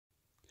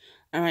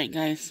Alright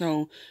guys,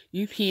 so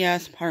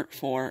UPS part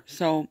 4.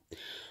 So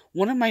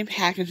one of my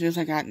packages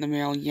I got in the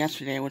mail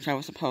yesterday, which I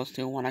was supposed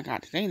to, one I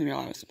got today in the mail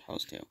I was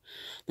supposed to.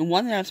 The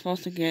one that I was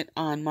supposed to get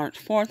on March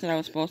 4th that I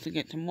was supposed to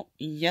get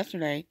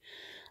yesterday,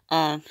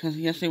 because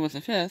yesterday was the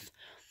 5th,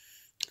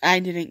 I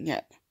didn't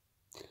get.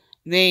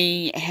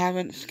 They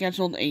haven't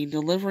scheduled a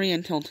delivery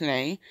until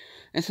today,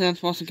 and so I'm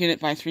supposed to get it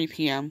by 3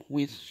 p.m.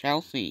 We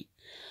shall see.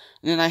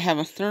 And then I have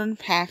a third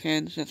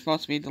package that's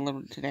supposed to be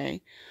delivered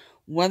today.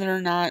 Whether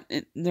or not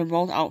they're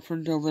both out for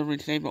delivery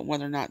today, but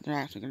whether or not they're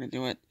actually going to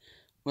do it,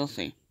 we'll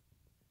see.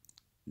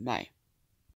 Bye.